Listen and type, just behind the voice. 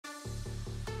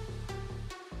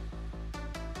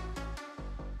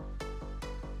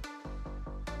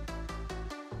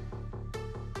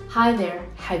Hi there,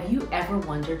 have you ever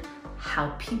wondered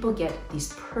how people get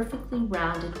these perfectly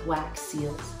rounded wax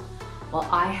seals? Well,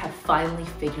 I have finally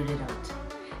figured it out.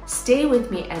 Stay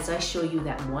with me as I show you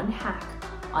that one hack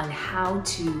on how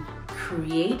to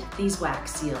create these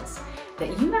wax seals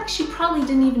that you actually probably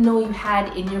didn't even know you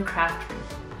had in your craft room.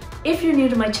 If you're new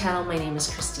to my channel, my name is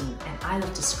Christine and I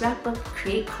love to scrapbook,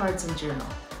 create cards, and journal.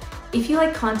 If you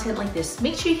like content like this,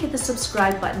 make sure you hit the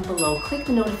subscribe button below, click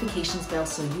the notifications bell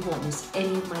so you won't miss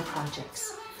any of my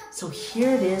projects. So here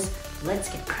it is,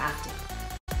 let's get crafting.